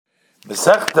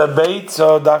Mesechta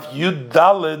Beitzo Daf Yud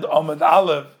Dalid Amud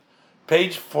Aleph,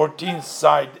 page 14,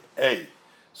 side A.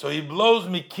 So he blows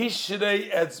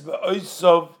Mikishrei Etzba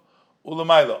Oisov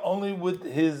Ulamaila, only with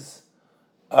his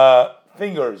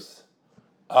fingers,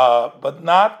 but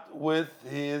not with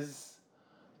his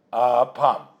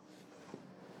palm.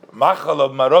 Machal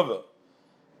of Marova.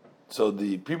 So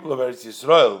the people of Eretz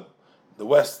Yisrael, the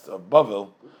west of Bavel,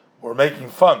 were making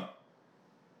fun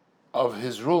of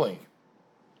his ruling.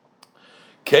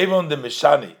 Kevon de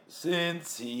Mishani,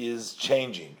 since he is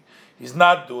changing, he's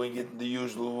not doing it in the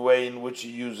usual way in which he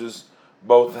uses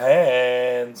both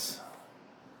hands.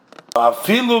 Even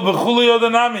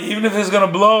if he's going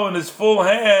to blow in his full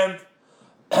hand,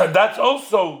 that's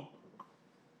also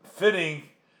fitting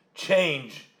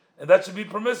change, and that should be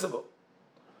permissible.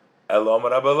 So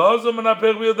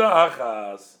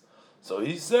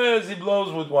he says he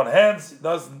blows with one hand, he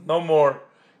does no more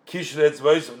kishrei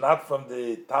etzvos, not from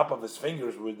the top of his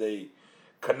fingers where they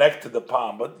connect to the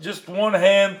palm, but just one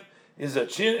hand is a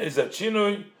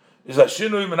shinui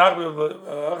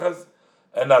menachbi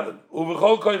another.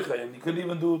 And you can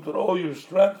even do it with all your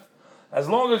strength. As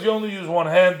long as you only use one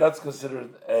hand, that's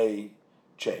considered a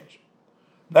change.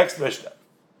 Next Mishnah.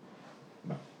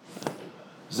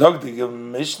 Zogdige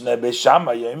Mishnah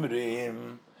Beishamai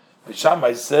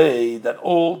say that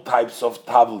all types of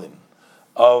tavlin,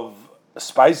 of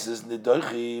spices,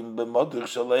 nidochim b'moduch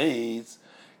shaleitz,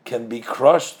 can be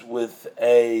crushed with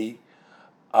a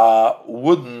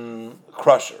wooden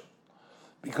crusher.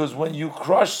 Because when you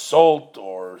crush salt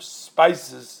or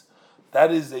spices,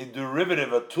 that is a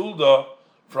derivative, a tulda,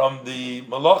 from the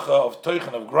malacha of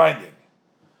toichen, of grinding.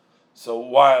 So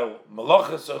while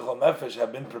malacha seichel nefesh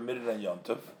have been permitted on Yom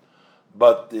Tov,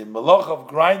 but the malacha of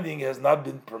grinding has not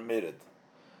been permitted.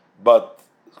 But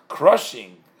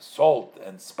crushing salt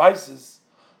and spices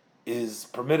is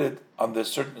permitted under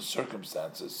certain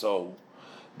circumstances. So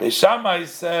Beis Shammai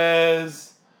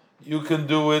says you can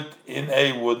do it in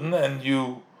a wooden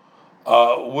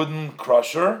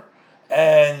crusher,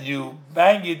 and you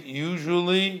bang it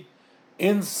usually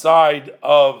inside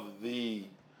of the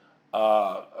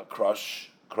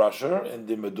crusher in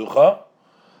the meducha.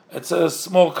 It's a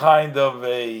small kind of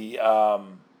a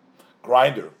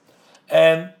grinder,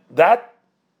 and that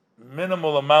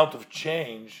minimal amount of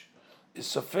change is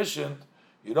sufficient.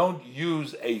 You don't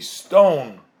use a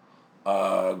stone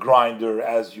grinder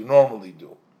as you normally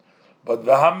do. But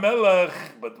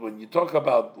when you talk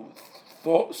about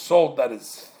salt that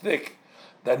is thick,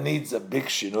 that needs a big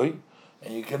shinui,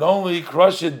 and you can only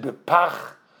crush it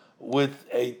bepach with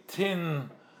a tin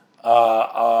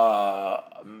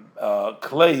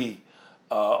clay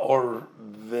or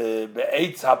the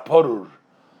be'etz haporur,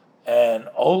 and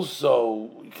also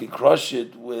you can crush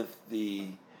it with the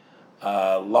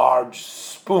large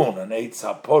spoon, an eitz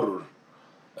haporur,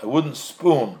 a wooden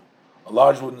spoon, a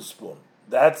large wooden spoon.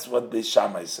 That's what Beis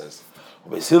Shammai says.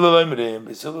 Beis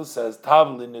Hillel says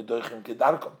tavlin nidochim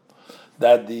kedarkom,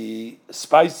 that the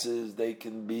spices, they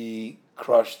can be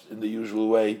crushed in the usual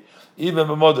way, even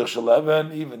b'modech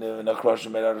sheleven, even in a crusher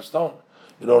made out of stone.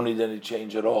 You don't need any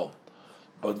change at all.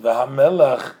 But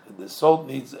v'hamelach, the salt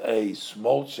needs a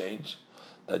small change,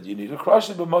 that you need to crush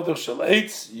it b'modech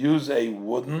sheleitz, use a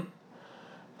wooden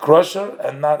crusher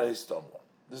and not a stone one.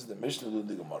 This is the Mishnah of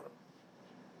the Gemara.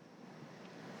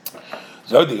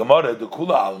 So the Gemara, the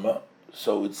Kula Alma.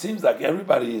 So it seems like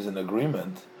everybody is in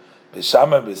agreement, Beis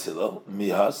Shammai and Beis Hillel,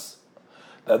 Mihas,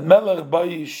 that Melech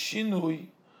Bayi Shinui,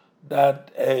 that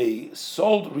a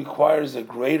salt requires a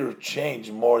greater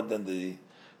change more than the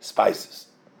spices.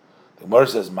 The Gemara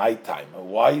says, my time.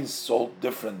 Why is salt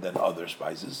different than other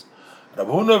spices? Rav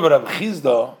Huna and Rav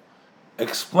Chizda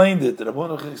explained it. Rav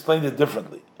Huna explained it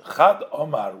differently. Chad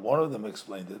Omar, one of them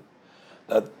explained it,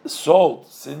 that salt,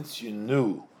 since you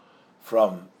knew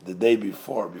from the day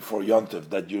before Yom Tov,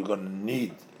 that you're going to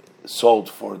need salt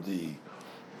for the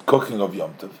cooking of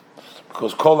Yom Tov,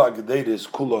 because kol hagedeiros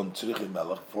kulon tzrichim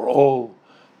melech, for all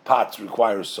pots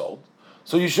require salt,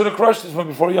 so you should have crushed this from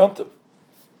before Yom Tov.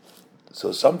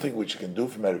 So something which you can do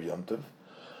from Erev Yom Tov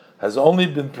has only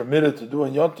been permitted to do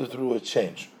on Yom Tov through a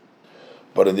change.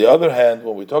 But on the other hand,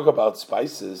 when we talk about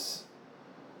spices,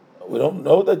 we don't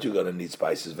know that you're going to need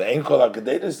spices. Ve'ein kol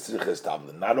hagedeiros tzriches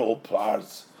tavlin. Not all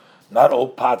pots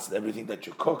and everything that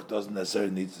you cook doesn't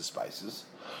necessarily need the spices.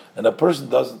 And a person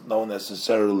doesn't know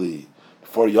necessarily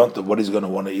before Yom Tov what he's going to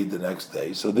want to eat the next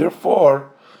day. So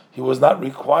therefore, he was not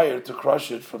required to crush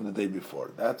it from the day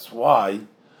before. That's why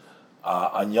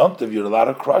on Yom Tov you're allowed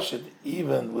to crush it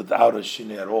even without a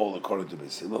shinui at all, according to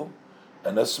Beis Hillel,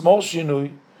 and a small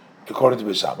shinui according to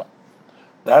Beis Shammai.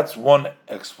 That's one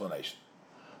explanation.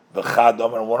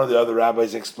 V'chadam, and one of the other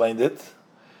rabbis explained it,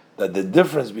 that the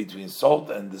difference between salt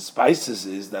and the spices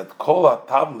is that kol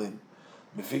ha-tavlin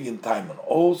mefigin taiman.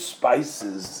 All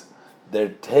spices, their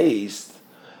taste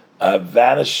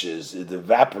vanishes, it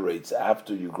evaporates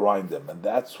after you grind them, and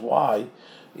that's why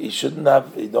you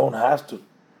don't have to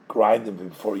grind them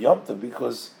before Yom Tov,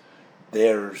 because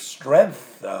their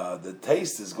strength, the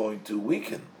taste is going to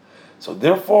weaken. So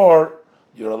therefore,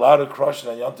 you're allowed to crush it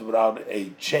on Yom Tov without a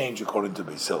change according to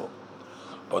Beis Hillel.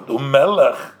 But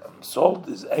umelech, salt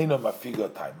is eino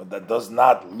mafiga time, but that does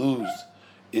not lose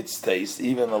its taste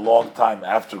even a long time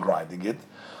after grinding it.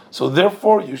 So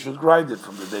therefore, you should grind it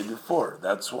from the day before.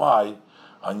 That's why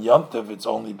on Yom Tov it's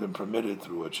only been permitted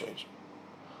through a change.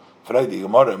 Friday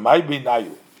Gemara, might be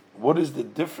nayu. What is the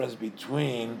difference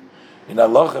between in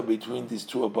halacha between these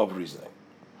two above reasoning?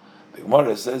 The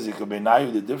Gemara says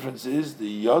the difference is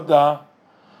the yoda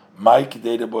Mike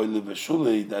data boy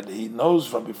liveshuli, that he knows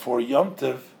from before Yom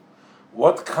Tov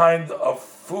what kind of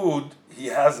food he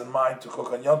has in mind to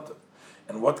cook on Yom Tov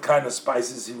and what kind of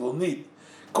spices he will need.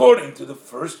 According to the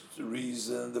first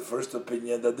reason, the first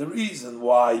opinion, that the reason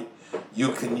why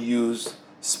you can use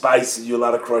spices, you're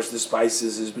allowed to crush the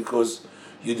spices, is because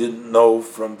you didn't know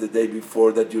from the day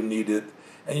before that you need it,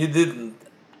 and you didn't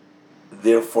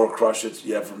therefore crush it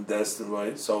yet from destined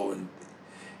way. So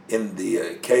in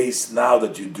the case now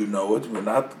that you do know it, we're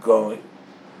not going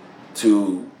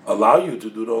to allow you to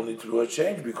do it only through a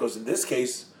change, because in this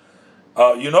case,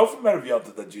 you know from Erev Yom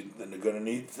Tov that you're going to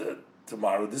need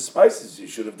tomorrow the spices. You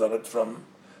should have done it from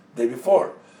the day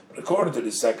before. But according to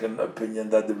the second opinion,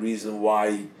 that the reason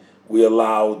why we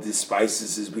allow the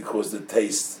spices is because the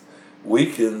taste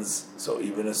weakens. So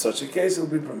even in such a case, it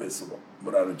will be permissible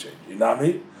without a change. You know what I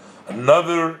mean?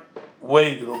 Another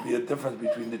way there will be a difference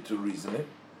between the two reasoning.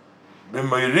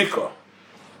 B'moiriko,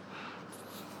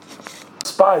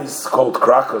 spice called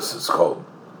krakos is called.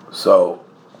 So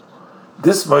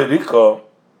this moiriko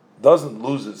doesn't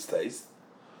lose its taste.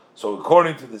 So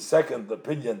according to the second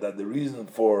opinion, that the reason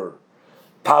for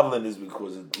tavlin is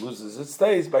because it loses its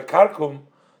taste, by karkum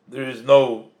there is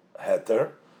no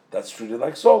heter. That's treated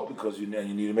like salt because you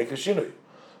need to make a shinui.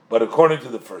 But according to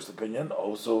the first opinion,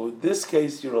 also in this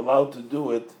case you're allowed to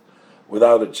do it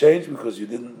without a change because you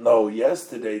didn't know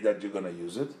yesterday that you're going to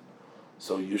use it.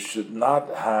 So you should not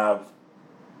have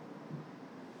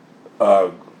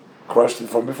crushed it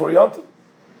from before Yom Tov.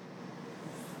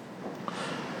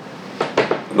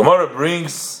 Gemara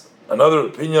brings another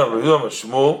opinion of Rav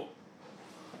Shmuel.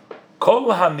 Kol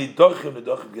hanidochim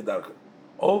nidochim kedarkim.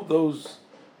 All those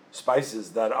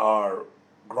spices that are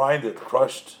grinded,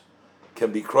 crushed,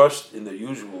 can be crushed in the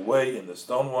usual way, in the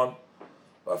stone one.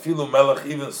 Afilu melech,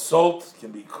 even salt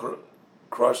can be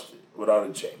crushed without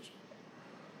a change.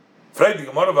 But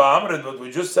we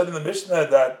just said in the Mishnah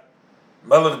that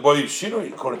melech boy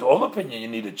shinui, according to all opinion, you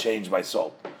need a change by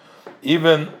salt.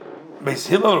 Even Beis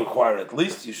Hillel require at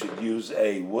least you should use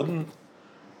a wooden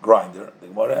grinder. The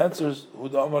Gemara answers,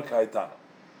 Huda Amar Kaitana.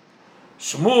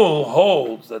 Shmuel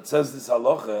holds that says this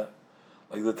halacha,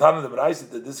 like the Tana the Baraisa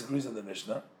that disagrees in the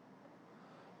Mishnah,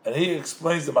 and he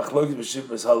explains the machlokes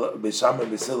Beisham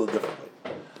and Beis Hillel differently.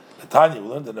 The Tanya we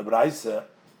learned in the Baraisa,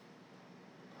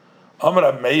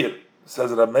 Amar Meir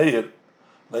says that Meir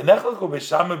Leinechalko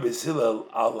Beisham and Beis Hillel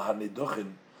al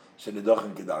hanidochin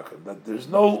shenidochin kedarkim, that there's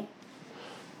no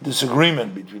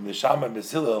disagreement between the Sham and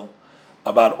Beis Hillel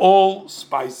about all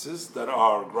spices that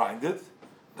are grinded,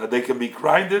 that they can be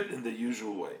grinded in the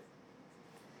usual way.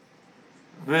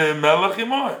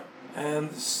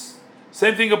 And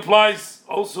same thing applies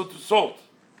also to salt.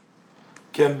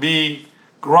 Can be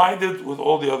grinded with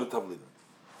all the other tavlin.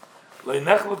 The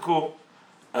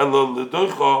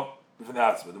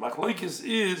machlokes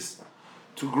is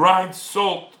to grind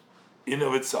salt in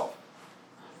of itself,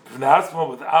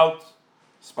 without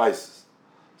spices.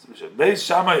 So Beis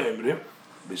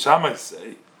Shammai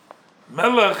say,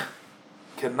 melech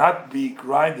cannot be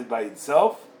grinded by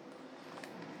itself,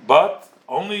 but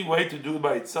only way to do it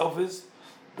by itself is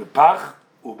bepach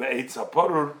ube'etz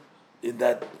haporur, in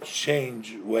that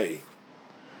change way.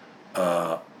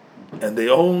 And they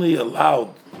only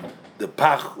allowed the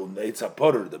pach ube'etz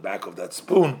haporur, the back of that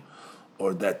spoon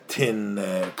or that tin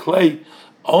clay,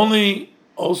 only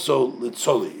also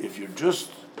litzoli, if you're just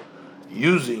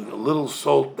using a little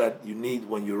salt that you need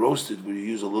when you roast it, where you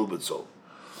use a little bit salt.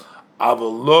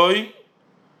 Avaloi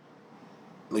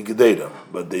ligdeda,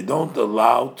 but they don't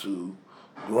allow to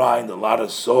grind a lot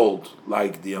of salt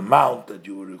like the amount that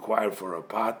you would require for a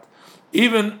pot,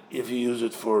 even if you use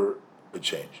it for a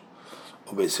change.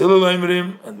 Beis Hillel and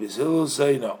Beis Hillel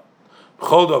say no.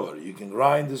 You can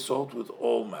grind the salt with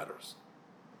all matters.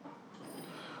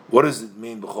 What does it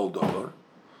mean, b'chol dover?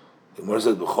 The Gemara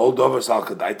says, b'chol dover sal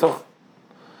kadaitoch.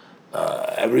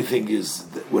 Everything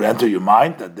would enter your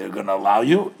mind that they're going to allow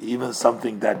you, even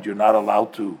something that you're not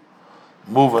allowed to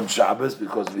move on Shabbos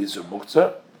because of Yisur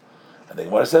Muktzah. And the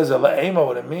Gemara says, Ela'ema,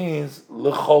 what it means,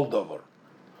 l'chol dover,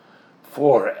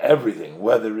 for everything,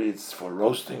 whether it's for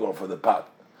roasting or for the pot.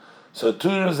 So it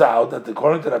turns out that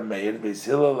according to the Meir, Beis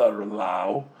Hillel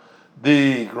allow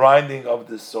the grinding of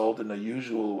the salt in a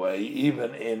usual way,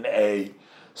 even in a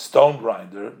stone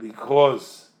grinder,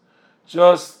 because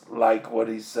just like what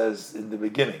he says in the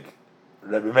beginning,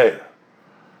 Rebbe Meir,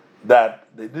 that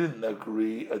they didn't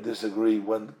disagree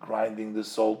when grinding the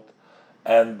salt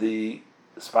and the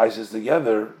spices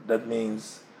together. That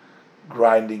means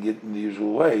grinding it in the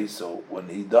usual way. So when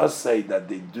he does say that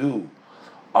they do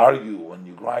argue when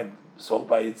you grind salt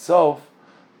by itself,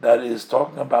 that is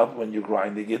talking about when you're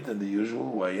grinding it in the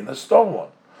usual way in a stone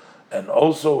one. And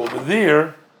also over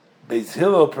there, Beis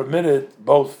Hillel permitted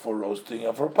both for roasting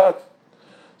and for pot.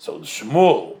 So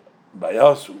Shmuel,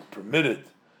 Bayasu, permitted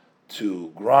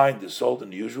to grind the salt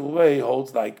in the usual way,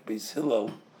 holds like Beis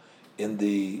Hillel in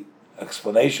the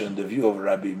explanation, the view of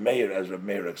Rabbi Meir, as Rabbi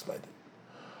Meir explained it.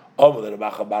 Rabbi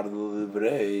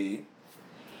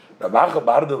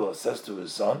Bardelo says to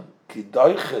his son,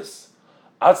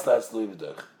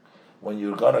 when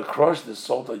you're going to crush the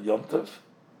salt of Yom Tov,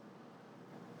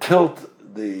 tilt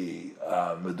the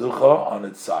meducha on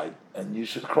its side, and you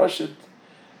should crush it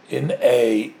in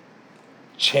a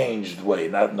changed way,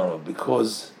 not normal,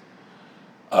 because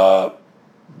Shmuel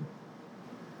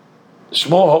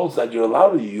holds that you're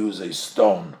allowed to use a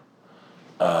stone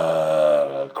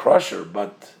crusher,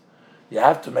 but you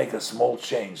have to make a small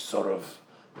change, sort of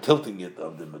tilting it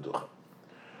of the meducha.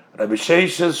 Rabbi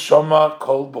Sheishes Shoma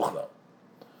Kol Buchna.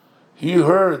 He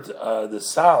heard the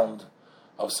sound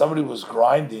of somebody who was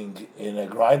grinding in a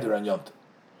grinder on Yom Tov.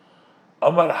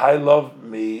 Amar Hailov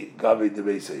mi Gavi de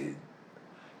Beisayid.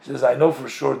 He says, I know for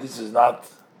sure this is not,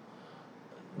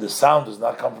 the sound does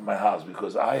not come from my house,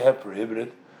 because I have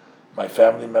prohibited my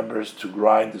family members to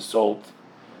grind the salt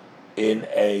in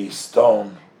a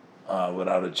stone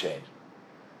without a change.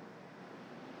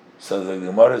 So the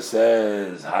Gemara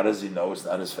says, how does he know it's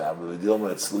not his family?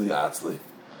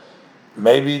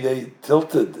 Maybe they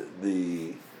tilted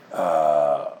the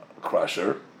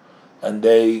crusher and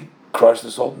they crushed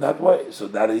the salt in that way. So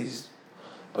that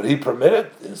but he permitted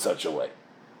in such a way.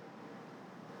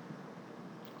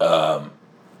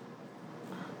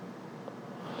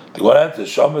 They went into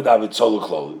Shomed Avid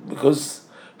Soluklo, because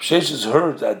Sheshes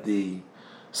heard that the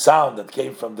sound that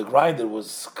came from the grinder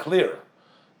was clear.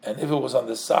 And if it was on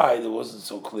the side, it wasn't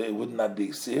so clear. It would not be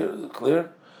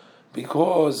clear,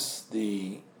 because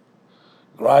the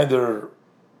grinder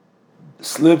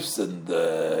slips and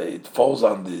it falls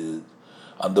on the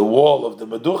wall of the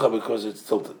meducha because it's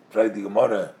tilted. Right? The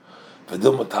Gemara,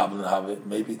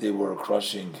 maybe they were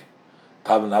crushing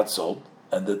tablin salt,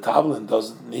 and the tablin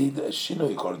doesn't need a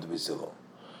shinui according to Beis Hillel.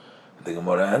 The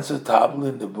Gemara answered,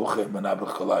 tablin the buche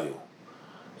menabech kolayu.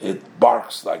 It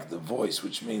barks like the voice,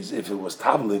 which means if it was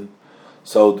tablin,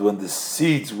 so when the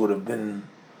seeds would have been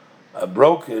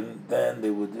broken, then they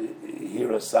would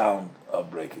hear a sound of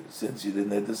breaking. Since you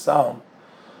didn't hear the sound,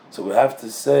 so we have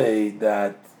to say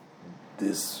that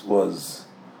this was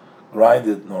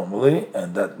grinded normally,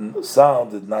 and that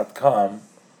sound did not come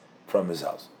from his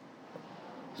house.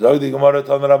 Zog the Gemara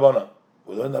Talmud Rabbana.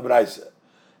 We learn the Braisa.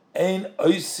 Ein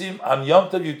oisim am Yom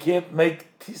Tov, you can't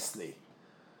make tisni.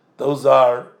 Those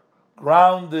are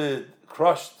grounded,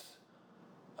 crushed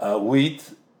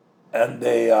wheat, and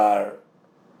they are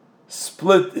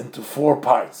split into 4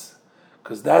 parts,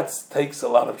 because that takes a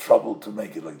lot of trouble to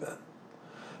make it like that.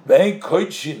 Ve'en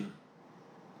koichin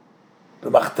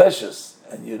b'machteshes,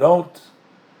 and you don't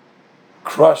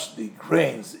crush the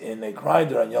grains in a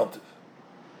grinder on Yom Tov.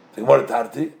 The Gemara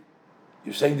Tarti,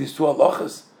 you're saying these two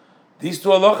halachas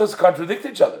contradict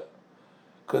each other,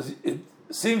 because it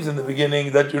seems in the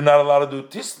beginning that you're not allowed to do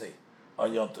tisni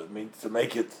on Yom Tov, means to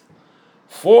make it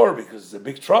 4 because it's a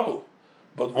big trouble,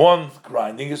 but 1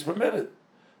 grinding is permitted.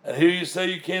 And here you say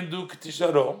you can't do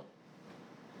ketisharo.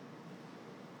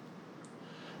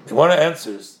 The one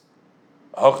answers,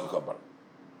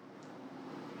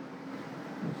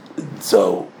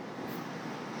 so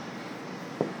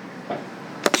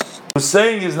he was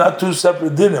saying is not 2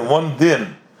 separate din in 1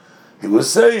 din. He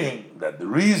was saying that the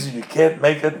reason you can't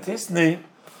make a tisni,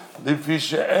 the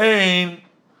fish ain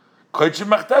koichim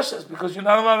machteshes, because you're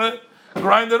not allowed to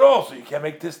grind at all, so you can't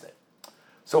make tisni.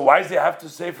 So why does he have to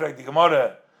say for the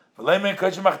Gemara, why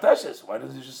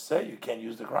does he just say you can't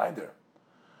use the grinder?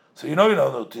 So you don't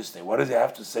know tisni. Why does he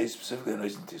have to say specifically no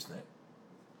tisni?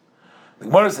 The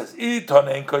Gemara says,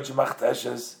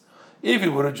 if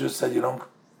you would have just said you don't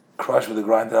crush with a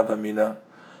grinder of amina,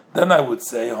 then I would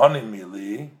say honey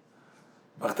mili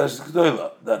machteshes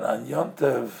gdoila. Then on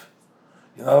Yontev,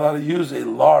 you're not allowed to use a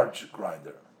large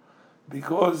grinder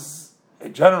because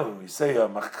generally when we say a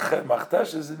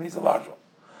machteshes, it means a large one.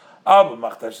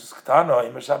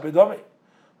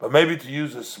 But maybe to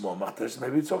use a small machteshes,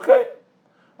 maybe it's okay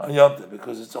on Yontev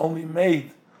because it's only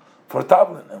made for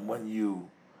tablin, and when you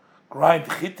grind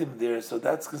chitim there, so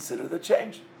that's considered a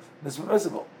change. It's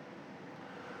permissible.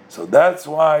 So that's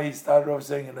why he started off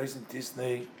saying in Noisim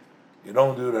Tisnei, you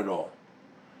don't do it at all.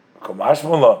 Kamash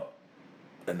Mullah,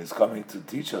 and it's coming to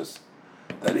teach us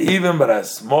that even by a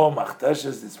small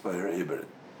machteshes, it's prohibited.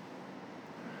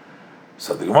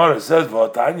 So the Gemara says,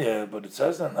 V'atanya, but it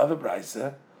says in another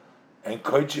brayse, and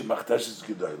koichim machteshes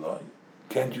gedoyla, you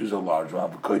can't use a large one,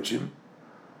 but koichim,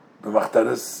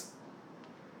 b'machteshes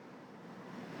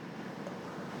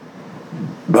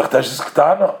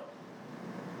ktana.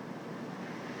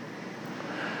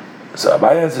 So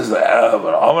Abaye says, but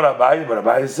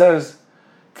Abaye says,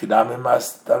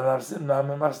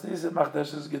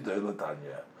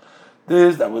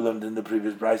 this that we learned in the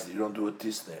previous price, you don't do a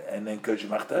tisne, and then koichim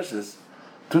machteshes,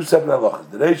 two separate halachas.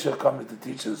 The Reisha coming to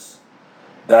teach us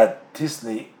that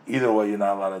tisne, either way you're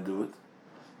not allowed to do it,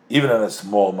 even in a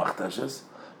small machteshes,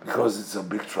 because it's a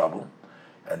big trouble.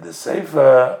 And the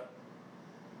Sefer,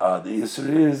 the issue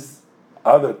is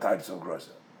other types of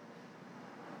grocer.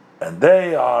 And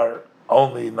they are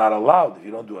only not allowed if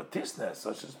you don't do a tisne,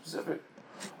 such a specific,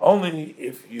 only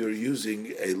if you're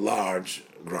using a large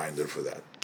grinder for that.